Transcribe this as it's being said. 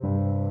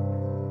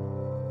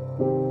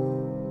Hi,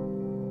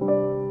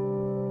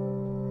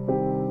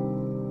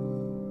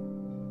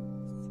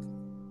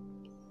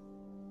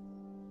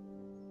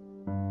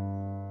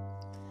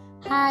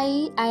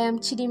 I am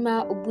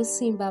Chidima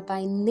Obusimba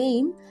by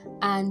name,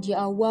 and you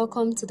are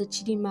welcome to the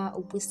Chidima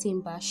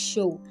Obusimba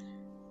Show.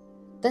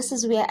 This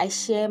is where I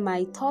share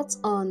my thoughts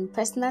on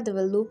personal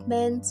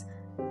development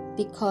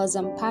because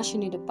I'm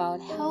passionate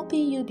about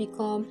helping you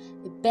become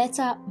a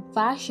better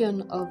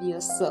version of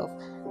yourself.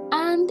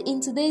 And in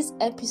today's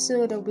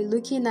episode, I'll be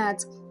looking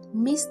at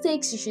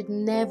mistakes you should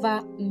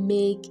never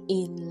make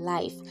in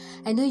life.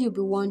 I know you'll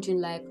be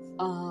wondering, have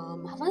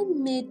I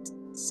made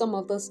some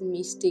of those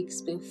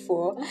mistakes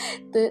before?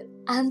 The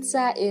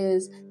answer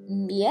is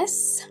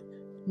yes,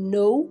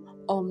 no,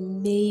 or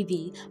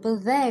maybe.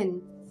 But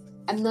then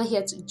I'm not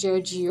here to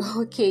judge you,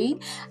 okay?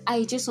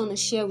 I just want to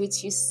share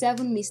with you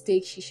 7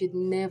 mistakes you should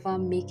never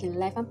make in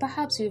life. And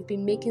perhaps you've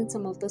been making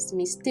some of those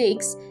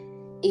mistakes.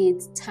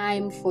 It's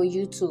time for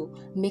you to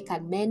make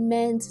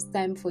amendments. It's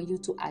time for you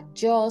to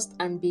adjust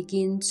and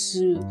begin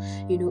to,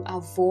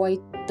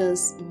 avoid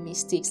those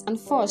mistakes. And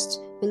first,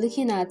 we're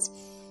looking at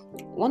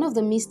one of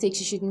the mistakes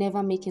you should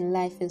never make in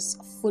life is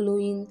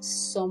following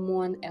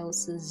someone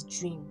else's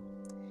dream.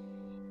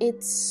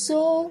 It's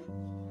so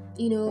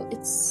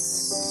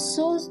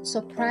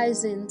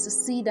surprising to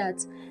see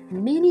that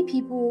many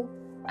people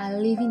are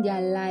living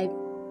their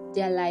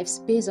lives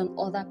based on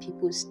other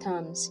people's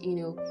terms.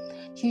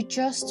 You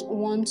just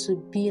want to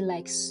be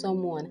like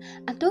someone.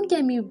 And don't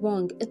get me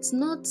wrong, it's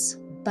not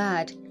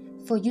bad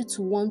for you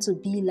to want to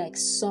be like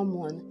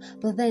someone,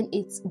 but then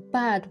it's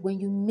bad when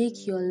you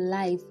make your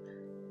life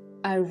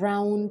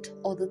around,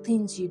 or the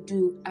things you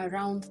do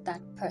around, that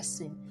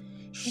person.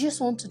 You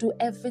just want to do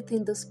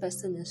everything this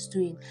person is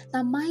doing.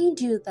 Now, mind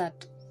you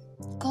that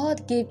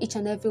God gave each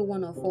and every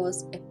one of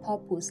us a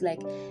purpose.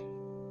 Like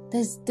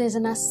there's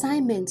an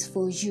assignment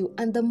for you,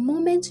 and the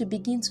moment you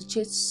begin to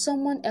chase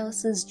someone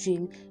else's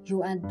dream,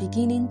 you are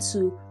beginning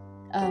to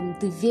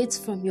deviate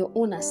from your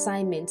own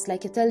assignments.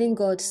 Like you're telling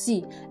God,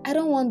 see, I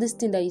don't want this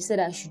thing that you said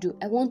I should do.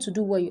 I want to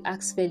do what you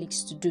asked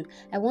Felix to do.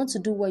 I want to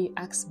do what you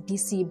asked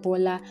BC,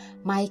 Bola,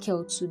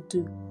 Michael to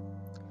do.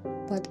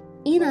 But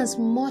in as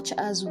much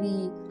as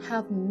we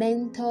have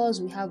mentors,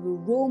 we have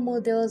role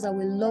models, and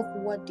we love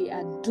what they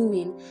are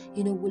doing,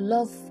 we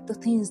love the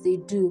things they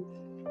do,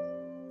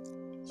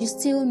 you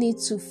still need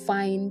to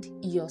find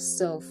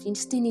yourself. You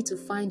still need to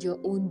find your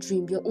own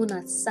dream, your own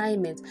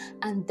assignment,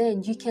 and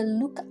then you can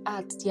look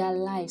at their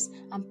lives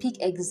and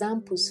pick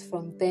examples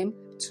from them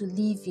to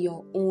live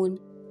your own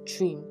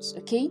dreams,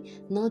 okay?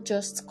 Not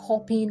just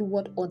copying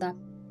what other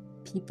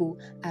people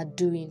are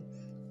doing.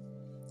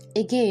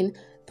 Again,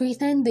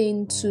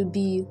 pretending to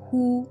be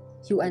who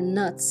you are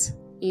not,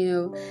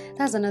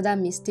 that's another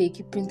mistake.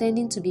 You're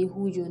pretending to be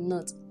who you're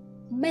not.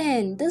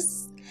 Man,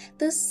 this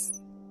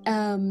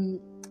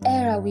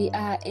era we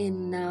are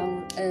in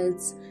now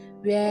is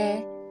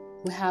where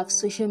we have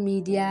social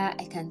media.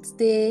 I can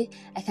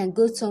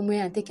go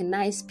somewhere and take a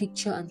nice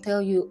picture and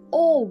tell you,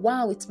 oh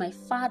wow, it's my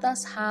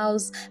father's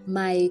house,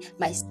 my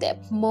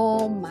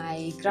stepmom,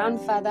 my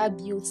grandfather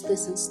built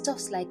this, and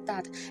stuff like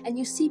that. And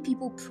you see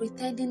people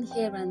pretending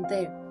here and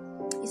there.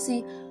 You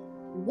see,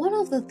 one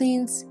of the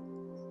things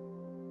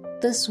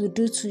this will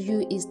do to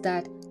you is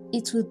that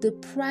it will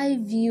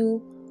deprive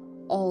you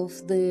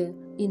of the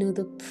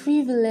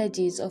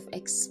privileges of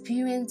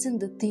experiencing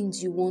the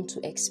things you want to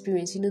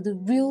experience, the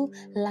real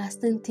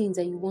lasting things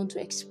that you want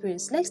to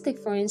experience. Let's take,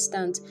 for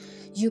instance,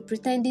 you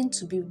pretending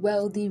to be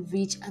wealthy,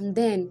 rich, and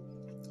then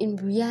in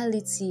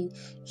reality,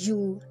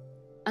 you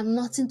are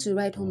nothing to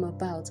write home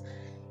about.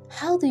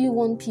 How do you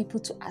want people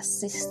to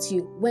assist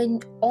you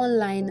when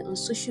online on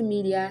social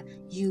media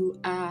you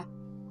are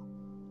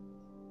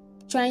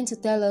trying to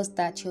tell us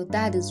that your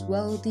dad is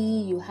wealthy,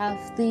 you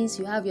have this,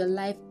 you have your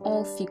life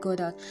all figured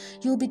out?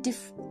 You'll be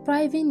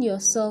depriving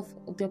yourself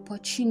of the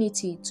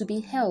opportunity to be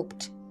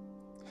helped.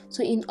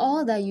 So in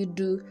all that you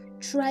do,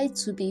 try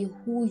to be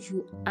who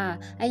you are.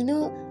 I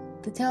know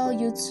they tell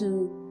you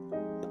to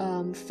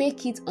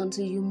fake it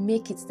until you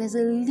make it. There's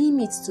a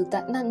limit to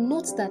that. Now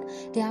note that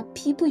there are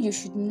people you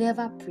should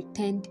never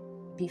pretend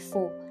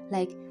before.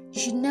 Like, you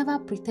should never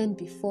pretend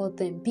before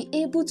them. Be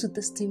able to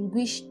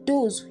distinguish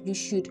those you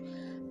should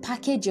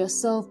package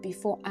yourself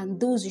before, and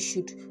those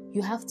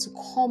you have to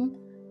come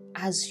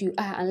as you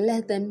are and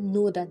let them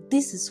know that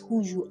this is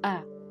who you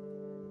are.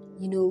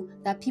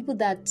 That people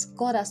that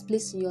God has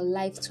placed in your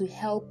life to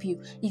help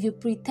you. If you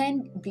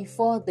pretend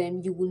before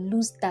them, you will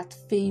lose that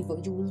favor.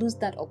 You will lose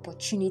that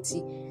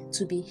opportunity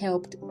to be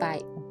helped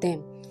by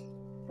them.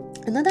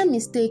 Another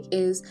mistake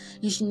is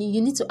you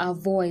need to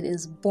avoid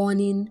is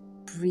burning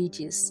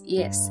bridges.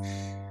 Yes,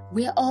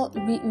 we are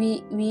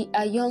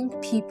young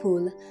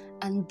people,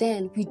 and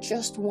then we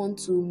just want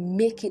to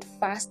make it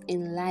fast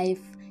in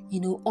life,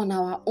 on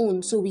our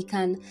own, so we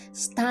can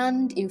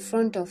stand in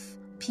front of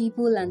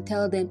people and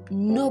tell them,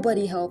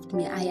 nobody helped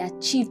me. I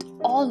achieved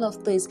all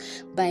of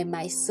this by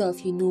myself.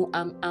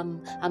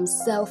 I'm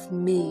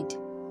self-made.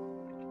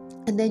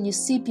 And then you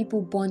see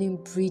people burning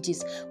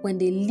bridges when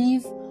they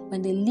leave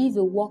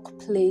a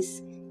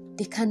workplace.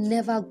 they can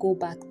never go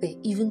back there,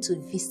 even to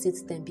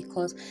visit them,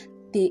 because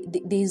there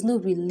is no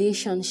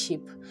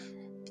relationship.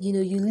 You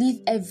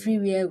live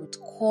everywhere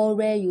with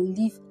quarrel, you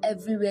live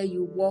everywhere,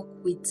 you work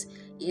with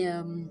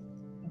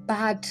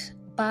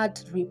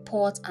bad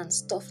reports and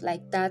stuff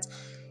like that.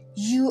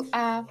 You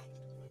are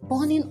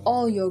burning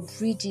all your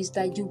bridges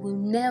that you will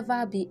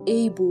never be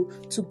able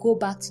to go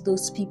back to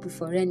those people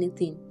for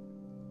anything.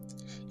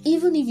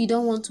 Even if you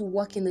don't want to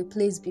work in a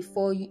place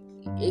before you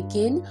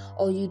again,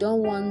 or you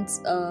don't want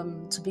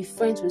to be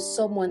friends with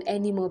someone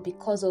anymore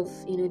because of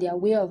their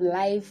way of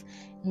life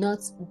not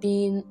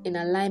being in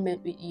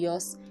alignment with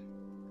yours,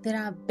 there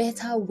are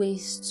better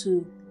ways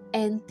to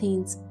end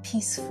things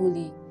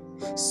peacefully,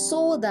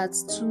 so that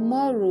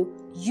tomorrow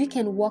you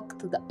can walk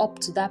up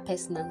to that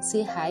person and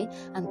say hi,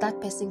 and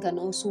that person can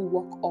also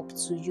walk up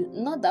to you.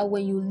 Not that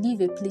when you leave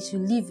a place, you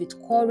leave with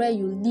quarrel,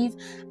 you leave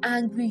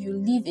angry, you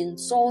leave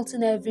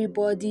insulting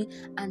everybody,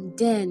 and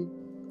then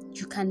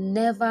you can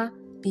never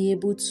be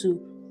able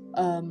to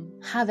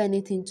have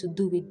anything to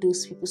do with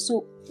those people.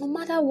 So no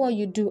matter what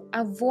you do,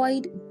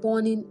 avoid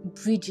burning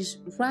bridges.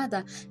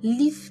 Rather,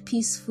 live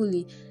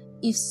peacefully.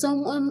 If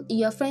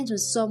you're friends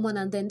with someone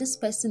and then this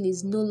person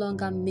is no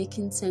longer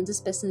making sense,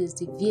 this person is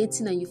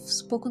deviating, and you've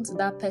spoken to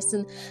that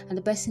person and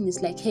the person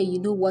is like, hey, you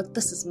know what,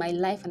 this is my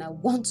life and I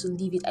want to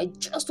live it. I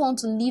just want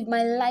to live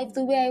my life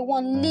the way I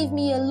want. Leave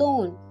me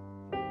alone.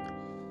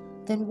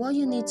 Then what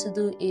you need to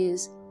do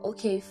is,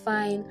 okay,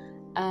 fine,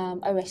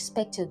 I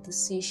respect your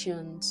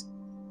decisions,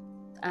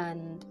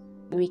 and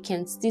we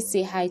can still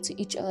say hi to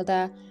each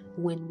other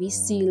when we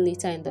see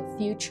later in the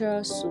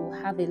future. So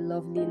have a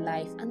lovely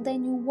life, and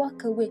then you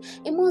walk away.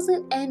 It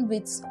mustn't end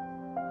with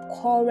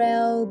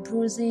quarrel,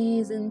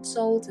 bruises,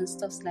 insults, and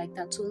stuff like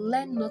that. So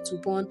learn not to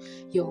burn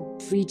your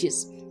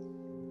bridges.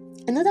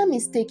 Another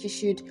mistake you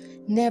should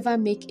never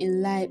make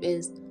in life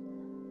is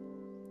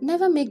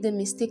never make the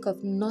mistake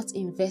of not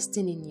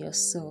investing in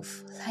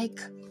yourself.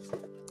 Like,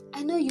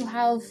 I know you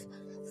have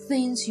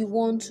things you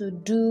want to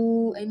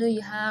do. I know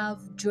you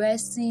have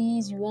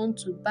dresses you want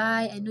to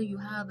buy. I know you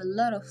have a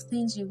lot of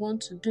things you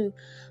want to do.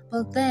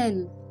 But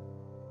then,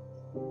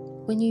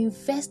 when you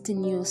invest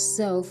in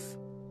yourself,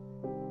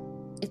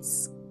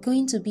 it's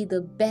going to be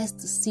the best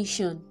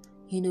decision,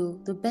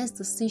 the best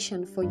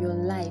decision for your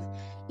life.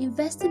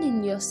 Investing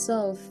in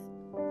yourself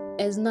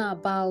is not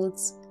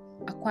about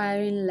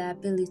acquiring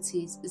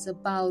liabilities. It's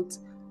about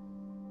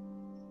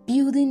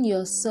building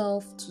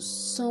yourself to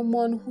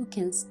someone who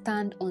can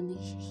stand on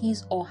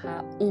his or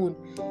her own.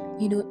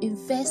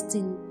 Invest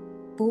in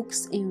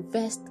books,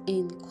 invest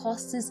in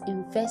courses,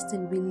 invest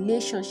in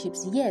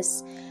relationships.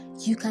 Yes,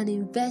 you can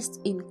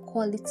invest in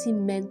quality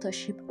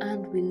mentorship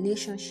and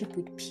relationship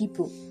with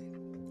people.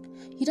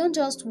 You don't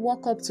just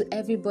walk up to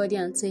everybody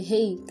and say,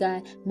 hey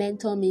guy,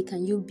 mentor me,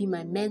 can you be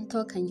my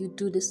mentor, can you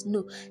do this?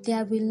 No, there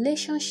are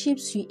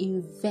relationships you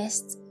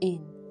invest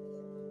in.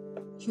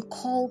 You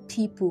call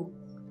people.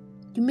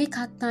 You make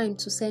out time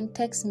to send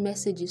text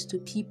messages to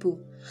people.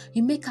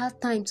 You make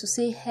out time to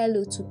say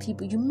hello to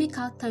people. You make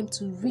out time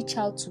to reach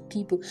out to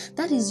people.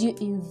 That is you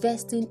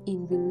investing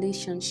in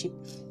relationship,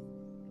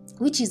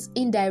 which is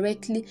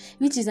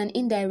an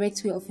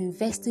indirect way of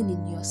investing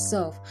in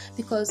yourself.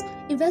 Because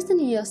investing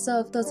in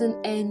yourself doesn't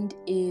end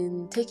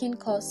in taking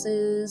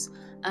courses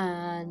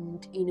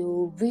and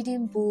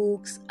reading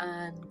books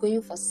and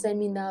going for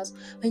seminars.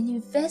 When you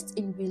invest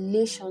in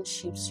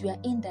relationships, you are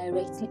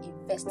indirectly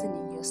investing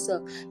in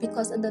yourself,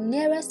 because in the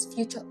nearest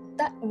future,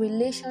 that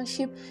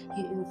relationship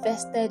you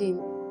invested in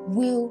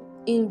will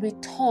in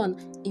return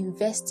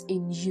invest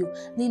in you.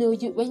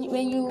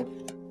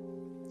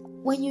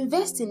 When you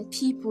invest in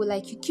people,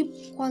 like you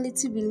keep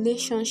quality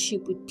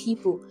relationship with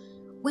people,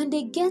 when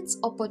they get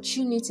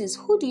opportunities,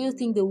 who do you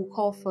think they will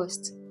call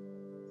first?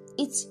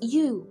 It's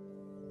you.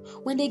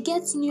 When they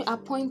get new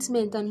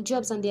appointments and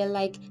jobs and they're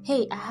like,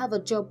 hey, I have a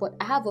job, but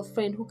I have a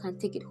friend who can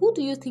take it, who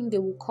do you think they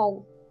will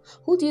call?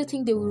 Who do you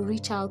think they will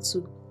reach out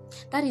to?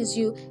 That is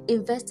you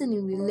investing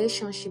in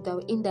relationship that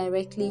will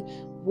indirectly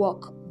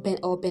work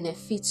or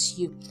benefits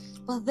you.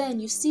 But then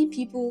you see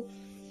people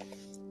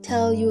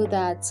tell you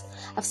that,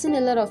 I've seen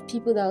a lot of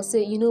people that will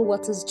say, you know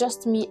what, it's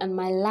just me and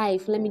my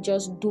life, let me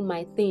just do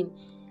my thing.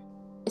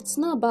 It's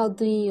not about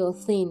doing your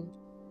thing.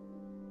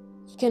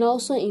 You can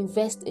also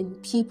invest in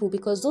people,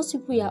 because those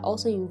people you are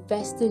also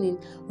investing in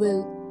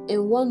will,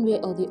 in one way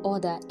or the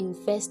other,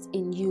 invest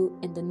in you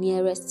in the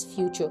nearest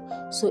future.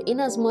 So in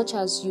as much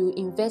as you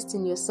invest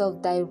in yourself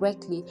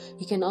directly,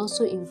 you can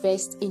also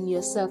invest in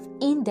yourself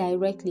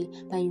indirectly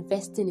by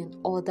investing in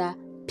other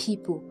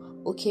people.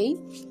 Okay?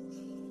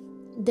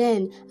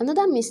 Then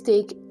another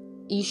mistake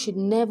you should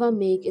never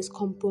make is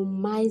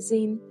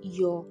compromising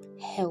your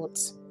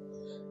health.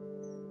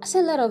 I see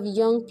a lot of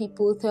young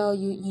people tell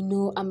you,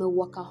 I'm a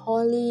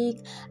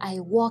workaholic, I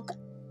work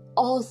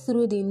all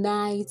through the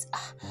night.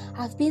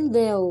 I've been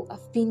there,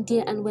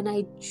 and when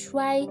I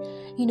try,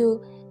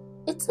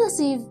 it's as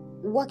if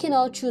working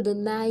all through the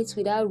night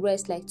without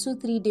rest, like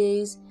 2-3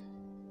 days,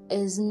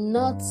 is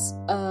not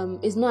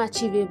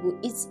achievable.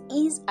 It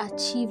is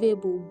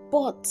achievable,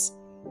 but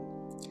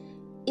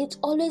it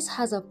always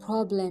has a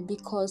problem,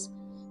 because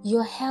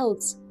your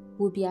health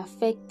will be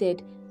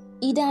affected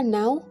either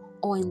now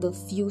or in the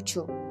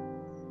future.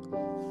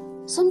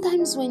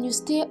 Sometimes when you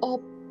stay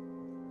up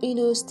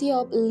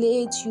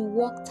late, you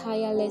work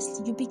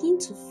tirelessly, you begin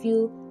to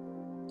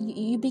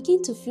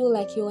feel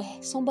like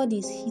somebody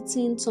is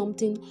hitting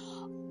something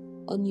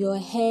on your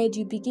head.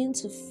 You begin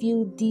to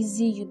feel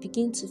dizzy, you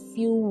begin to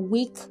feel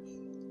weak.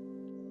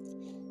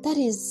 That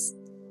is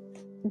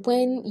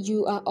when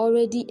you are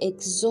already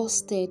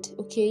exhausted.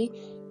 Okay,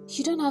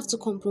 you don't have to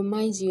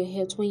compromise your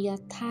health. When you're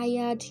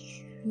tired,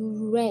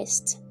 you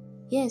rest.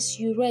 Yes,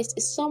 you rest.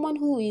 It's someone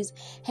who is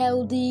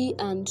healthy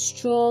and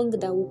strong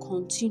that will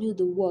continue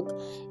the work.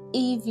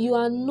 If you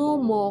are no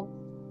more,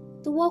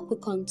 the work will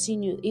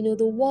continue.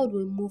 The world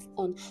will move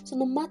on. So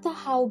no matter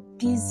how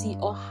busy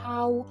or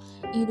how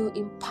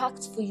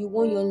impactful you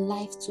want your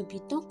life to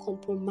be, don't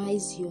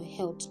compromise your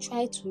health.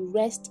 Try to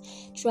rest.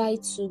 Try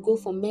to go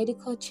for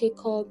medical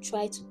checkup.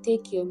 Try to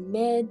take your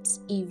meds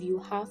if you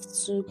have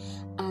to,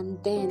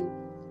 and then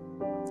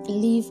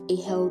live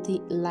a healthy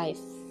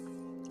life.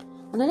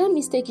 Another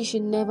mistake you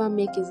should never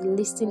make is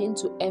listening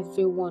to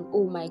everyone.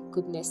 Oh my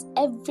goodness,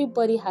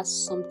 everybody has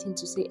something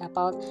to say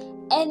about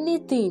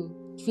anything.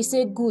 If you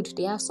say good,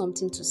 they have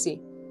something to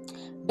say.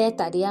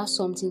 Better, they have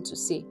something to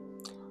say.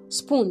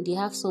 Spoon, they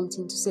have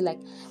something to say. Like,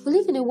 we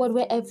live in a world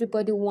where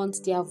everybody wants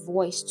their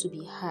voice to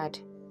be heard.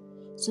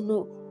 So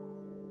no,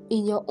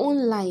 in your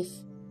own life,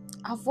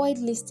 avoid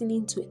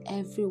listening to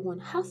everyone.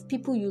 Have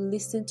people you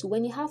listen to.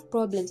 When you have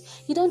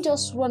problems, you don't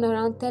just run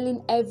around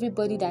telling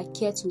everybody that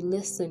care to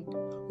listen.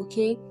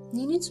 Okay,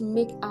 you need to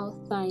make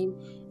out time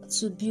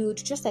to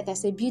build, just like I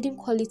said, building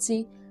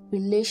quality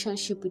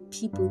relationship with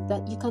people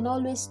that you can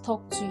always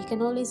talk to. You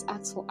can always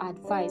ask for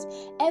advice.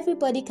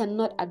 Everybody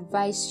cannot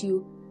advise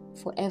you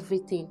for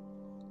everything.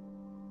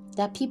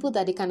 There are people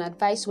that they can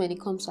advise when it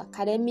comes to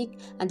academic,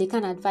 and they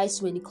can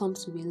advise when it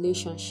comes to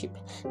relationship.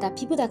 There are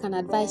people that can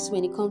advise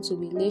when it comes to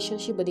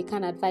relationship, but they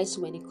can't advise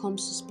when it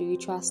comes to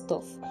spiritual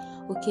stuff.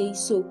 Okay,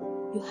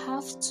 so you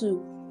have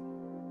to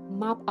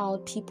map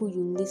out people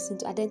you listen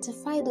to.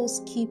 Identify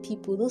those key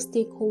people, those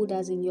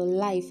stakeholders in your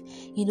life,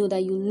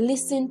 that you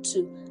listen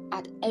to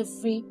at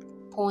every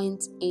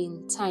point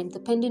in time,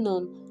 depending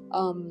on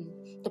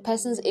the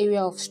person's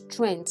area of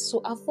strength. So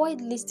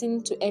avoid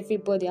listening to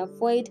everybody.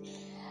 Avoid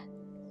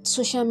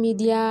social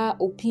media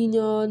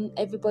opinion.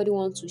 Everybody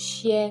wants to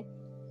share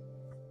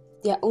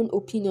their own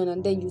opinion,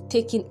 and then you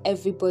take in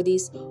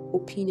everybody's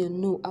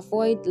opinion. No,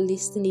 avoid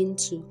listening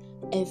to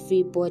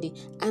everybody.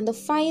 And the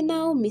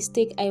final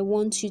mistake I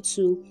want you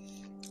to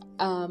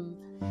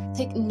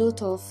take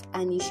note of,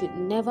 and you should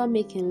never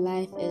make in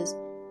life, is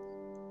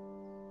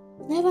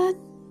never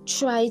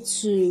try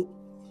to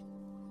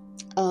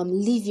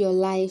live your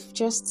life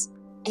just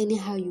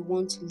anyhow you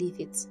want to live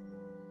it.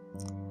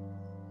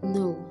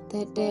 No,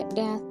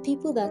 there are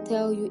people that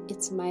tell you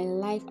it's my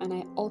life and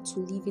I ought to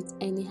live it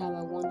anyhow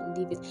I want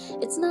to live it.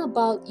 It's not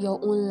about your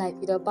own life,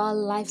 it's about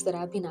lives that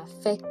have been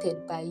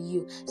affected by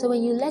you. So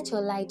when you let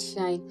your light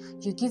shine,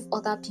 you give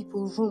other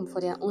people room for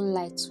their own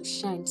light to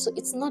shine. So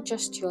it's not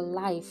just your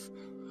life,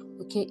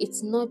 okay?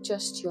 It's not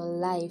just your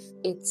life,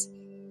 it's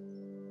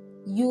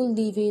you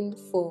living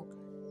for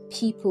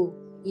people,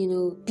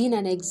 being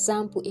an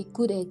example, a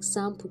good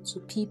example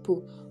to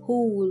people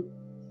who will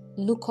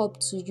look up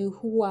to you,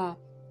 who are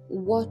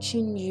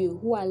watching you,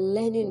 who are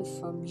learning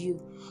from you.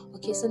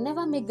 Okay, so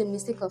never make the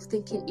mistake of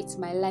thinking it's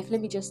my life,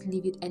 let me just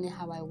live it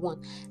anyhow I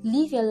want.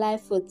 Live your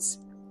life with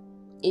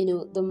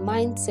the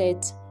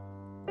mindset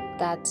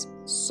that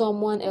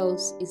someone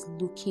else is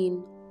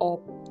looking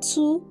up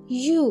to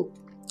you.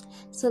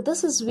 So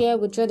this is where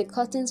we draw the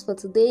curtains for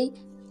today.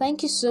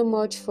 Thank you so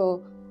much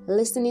for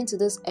listening to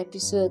this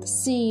episode.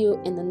 See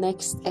you in the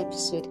next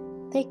episode.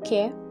 Take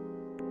care.